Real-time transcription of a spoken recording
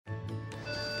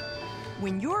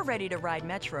When you're ready to ride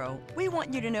Metro, we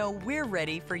want you to know we're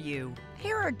ready for you.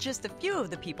 Here are just a few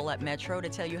of the people at Metro to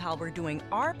tell you how we're doing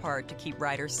our part to keep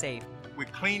riders safe. We're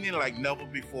cleaning like never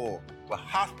before with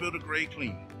hospital-grade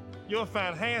cleaning. You'll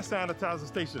find hand sanitizer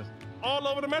stations all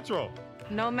over the Metro.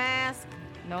 No mask,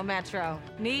 no Metro.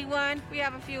 Need one? We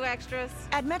have a few extras.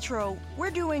 At Metro,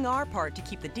 we're doing our part to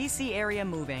keep the D.C. area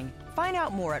moving. Find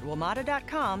out more at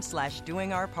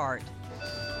WMATA.com/doingourpart.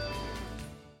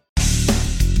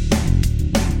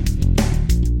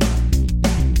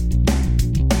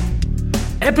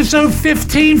 Episode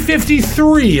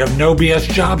 1553 of No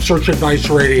BS Job Search Advice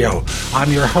Radio.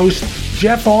 I'm your host,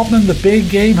 Jeff Altman, the Big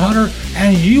Game Hunter,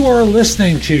 and you are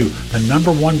listening to the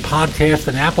 #1 podcast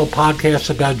in Apple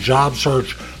Podcasts about job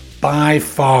search by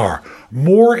far.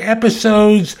 More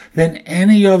episodes than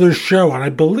any other show, and I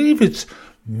believe it's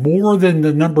more than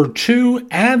the #2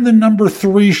 and the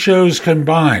 #3 shows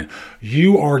combined.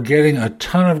 You are getting a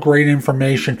ton of great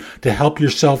information to help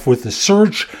yourself with the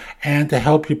search and to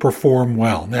help you perform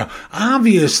well. Now,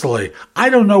 obviously, I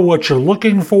don't know what you're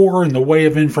looking for in the way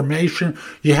of information.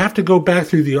 You have to go back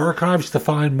through the archives to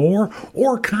find more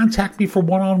or contact me for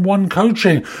one-on-one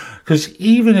coaching. Because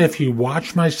even if you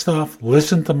watch my stuff,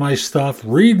 listen to my stuff,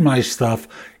 read my stuff,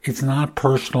 it's not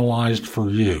personalized for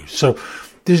you. So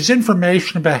there's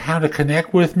information about how to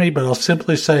connect with me, but I'll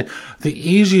simply say the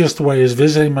easiest way is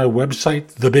visiting my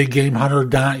website,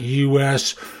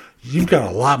 thebiggamehunter.us. You've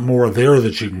got a lot more there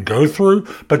that you can go through,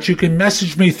 but you can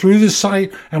message me through the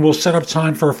site and we'll set up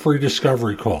time for a free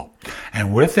discovery call.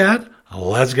 And with that,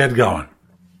 let's get going.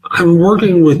 I'm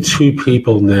working with two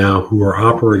people now who are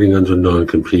operating under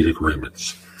non-compete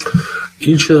agreements.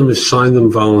 Each of them has signed them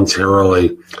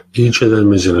voluntarily. Each of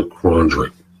them is in a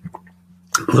quandary.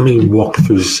 Let me walk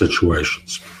through the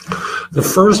situations. The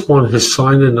first one has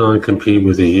signed a non-compete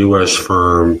with a U.S.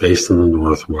 firm based in the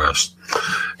Northwest.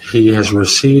 He has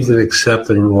received and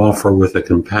accepted an offer with a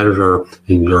competitor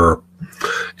in Europe,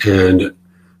 and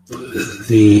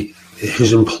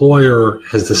his employer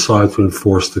has decided to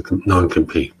enforce the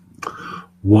non-compete.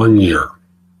 1 year.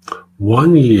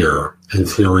 1 year, in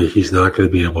theory, he's not going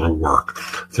to be able to work.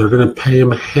 They're going to pay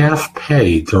him half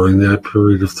pay during that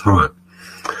period of time.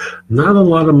 Not a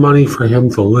lot of money for him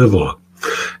to live on.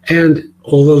 And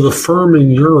although the firm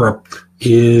in Europe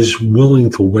is willing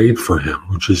to wait for him,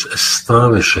 which is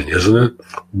astonishing, isn't it?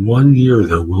 1 year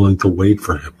they're willing to wait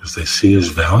for him because they see his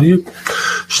value.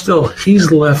 Still,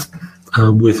 he's left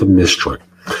with a mystery.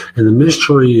 And the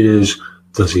mystery is,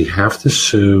 does he have to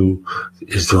sue?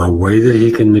 Is there a way that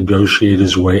he can negotiate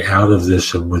his way out of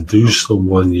this and reduce the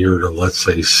 1 year to, let's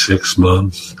say, 6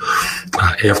 months?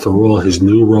 After all, his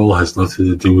new role has nothing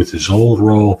to do with his old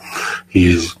role. He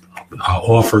is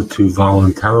offered to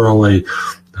voluntarily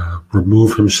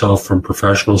remove himself from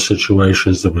professional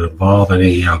situations that would involve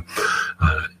any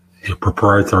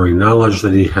proprietary knowledge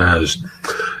that he has.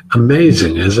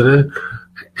 Amazing, isn't it?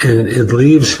 And it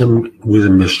leaves him with a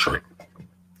mystery.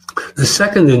 The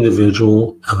second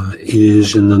individual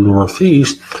is in the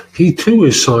Northeast. He, too,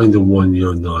 has signed a 1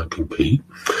 year non-compete.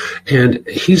 And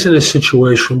he's in a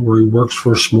situation where he works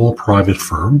for a small private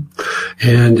firm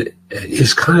and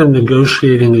is kind of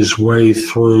negotiating his way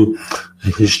through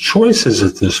his choices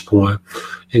at this point.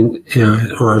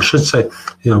 Or I should say,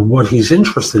 what he's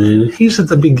interested in. He's at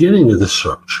the beginning of the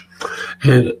search.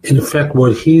 And in effect,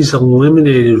 what he's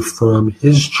eliminated from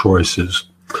his choices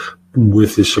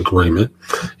with this agreement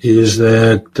is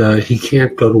that he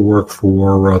can't go to work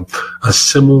for a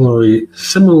similarly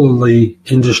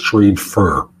industried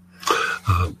firm.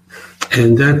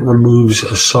 And that removes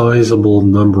a sizable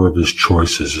number of his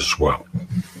choices as well.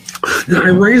 Now, I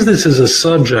raise this as a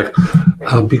subject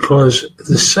because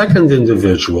the second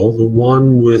individual, the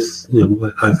one with,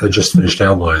 I just finished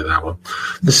outlining that one.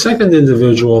 The second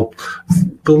individual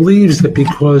believes that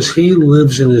because he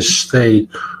lives in a state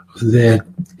that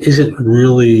isn't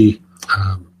really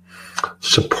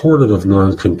supportive of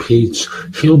non-competes,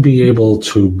 he'll be able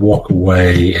to walk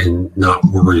away and not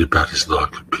worry about his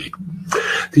non-compete.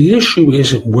 The issue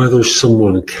isn't whether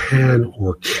someone can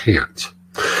or can't.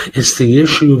 It's the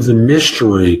issue of the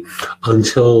mystery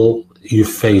until you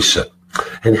face it,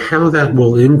 and how that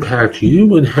will impact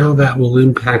you and how that will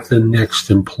impact the next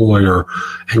employer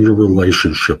and your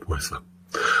relationship with them.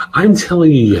 I'm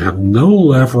telling you, you have no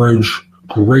leverage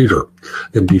greater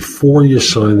than before you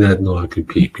sign that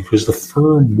non-compete, because the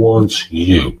firm wants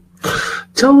you.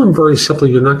 Tell them very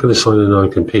simply you're not going to sign a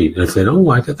non-compete. And if they don't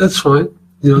like it, that's fine.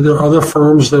 There are other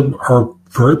firms that are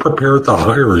very prepared to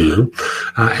hire you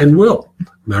and will.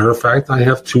 Matter of fact, I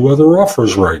have 2 other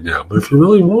offers right now. But if you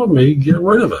really want me, get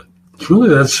rid of it. It's really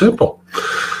that simple.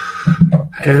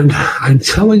 And I'm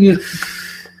telling you,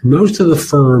 most of the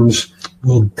firms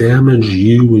will damage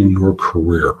you in your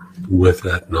career with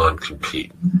that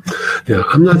non-compete. Now,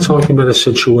 I'm not talking about a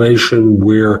situation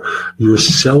where you're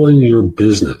selling your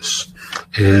business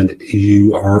and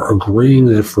you are agreeing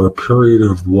that for a period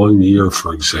of 1 year,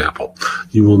 for example,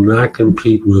 you will not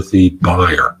compete with the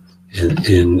buyer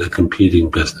in a competing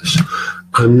business.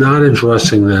 I'm not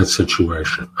addressing that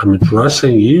situation. I'm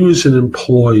addressing you as an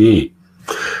employee,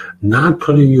 not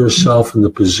putting yourself in the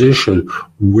position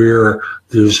where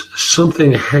there's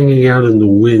something hanging out in the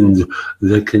wind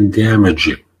that can damage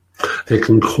you, that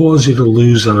can cause you to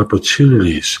lose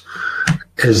opportunities.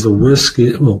 As the risk,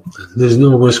 well, there's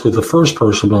no risk with the first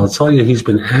person, but I'll tell you, he's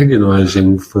been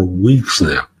agonizing for weeks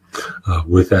now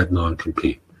with that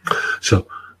non-compete. So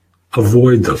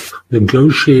avoid them.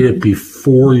 Negotiate it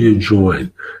before you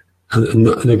join.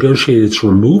 Negotiate its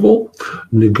removal,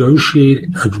 negotiate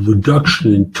a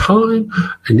reduction in time,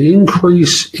 an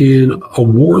increase in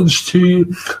awards to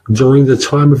you during the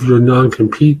time of your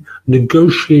non-compete.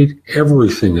 Negotiate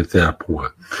everything at that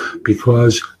point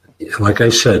because, like I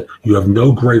said, you have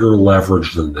no greater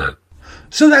leverage than that.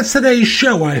 So that's today's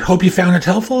show. I hope you found it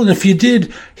helpful. And if you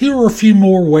did, here are a few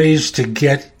more ways to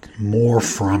get more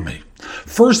from me.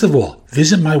 First of all,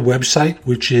 visit my website,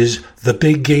 which is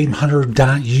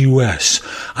thebiggamehunter.us.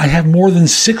 I have more than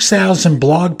 6,000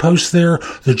 blog posts there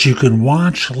that you can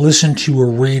watch, listen to, or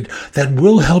read that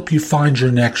will help you find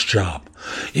your next job.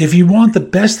 If you want the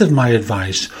best of my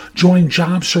advice, join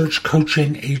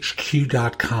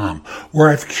JobSearchCoachingHQ.com, where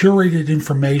I've curated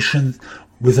information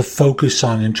with a focus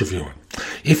on interviewing.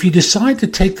 If you decide to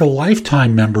take the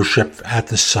lifetime membership at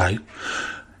the site,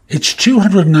 it's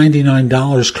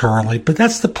 $299 currently, but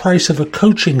that's the price of a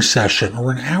coaching session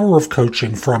or an hour of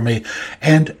coaching from me,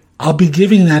 and I'll be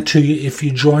giving that to you if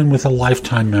you join with a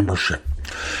lifetime membership.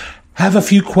 Have a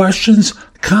few questions?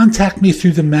 Contact me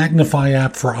through the Magnify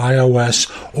app for iOS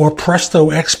or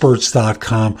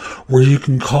PrestoExperts.com where you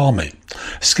can call me.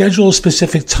 Schedule a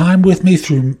specific time with me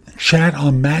through chat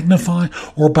on Magnify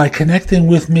or by connecting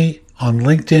with me on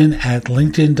LinkedIn at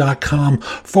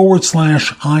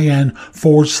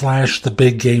linkedin.com/IN/The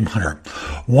Big Game Hunter.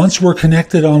 Once we're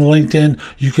connected on LinkedIn,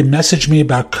 you can message me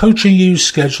about coaching you,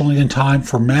 scheduling a time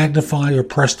for Magnify or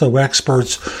Presto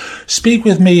Experts, speak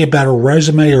with me about a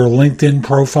resume or LinkedIn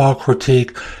profile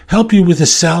critique, help you with a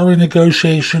salary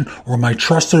negotiation or my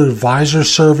trusted advisor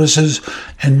services,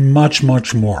 and much,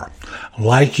 much more.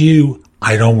 Like you,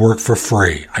 I don't work for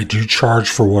free. I do charge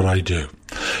for what I do.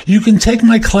 You can take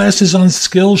my classes on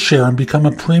Skillshare and become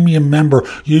a premium member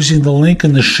using the link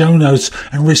in the show notes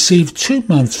and receive 2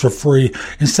 months for free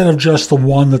instead of just the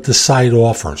one that the site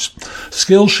offers.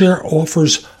 Skillshare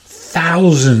offers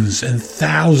thousands and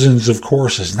thousands of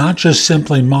courses, not just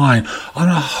simply mine, on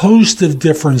a host of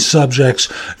different subjects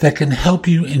that can help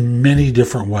you in many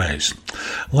different ways.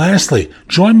 Lastly,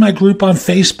 join my group on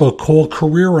Facebook called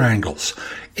Career Angles.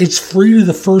 It's free to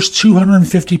the first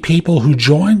 250 people who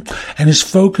join and is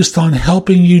focused on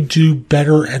helping you do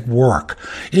better at work.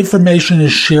 Information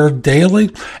is shared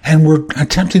daily, and we're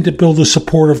attempting to build a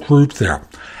supportive group there.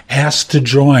 Ask to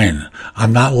join.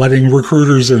 I'm not letting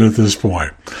recruiters in at this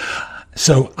point.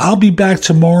 So I'll be back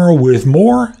tomorrow with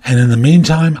more, and in the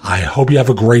meantime, I hope you have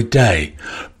a great day.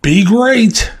 Be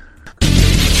great!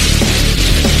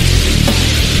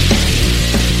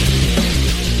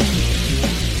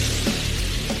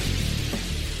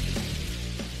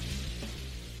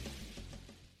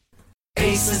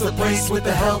 Ace is the place with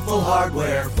the helpful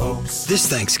hardware, folks. This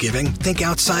Thanksgiving, think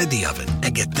outside the oven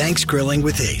and get Thanks Grilling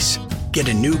with Ace. Get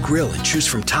a new grill and choose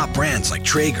from top brands like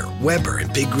Traeger, Weber,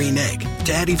 and Big Green Egg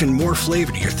to add even more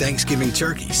flavor to your Thanksgiving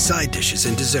turkey, side dishes,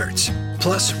 and desserts.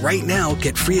 Plus, right now,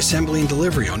 get free assembly and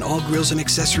delivery on all grills and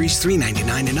accessories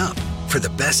 $3.99 and up. For the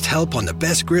best help on the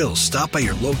best grills, stop by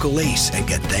your local Ace and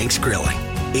get Thanks Grilling.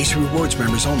 Ace Rewards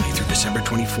members only through December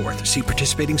 24th. See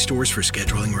participating stores for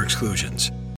scheduling or exclusions.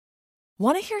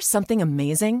 Want to hear something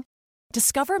amazing?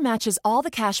 Discover matches all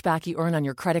the cash back you earn on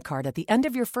your credit card at the end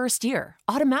of your first year,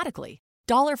 automatically,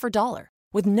 dollar for dollar,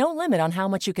 with no limit on how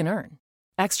much you can earn.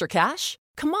 Extra cash?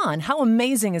 Come on, how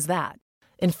amazing is that?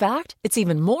 In fact, it's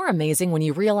even more amazing when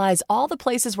you realize all the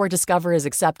places where Discover is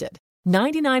accepted.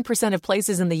 99% of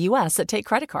places in the U.S. that take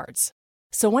credit cards.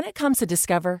 So when it comes to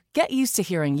Discover, get used to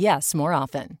hearing yes more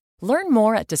often. Learn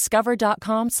more at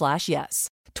discover.com/yes.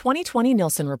 2020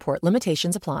 Nielsen Report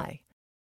limitations apply.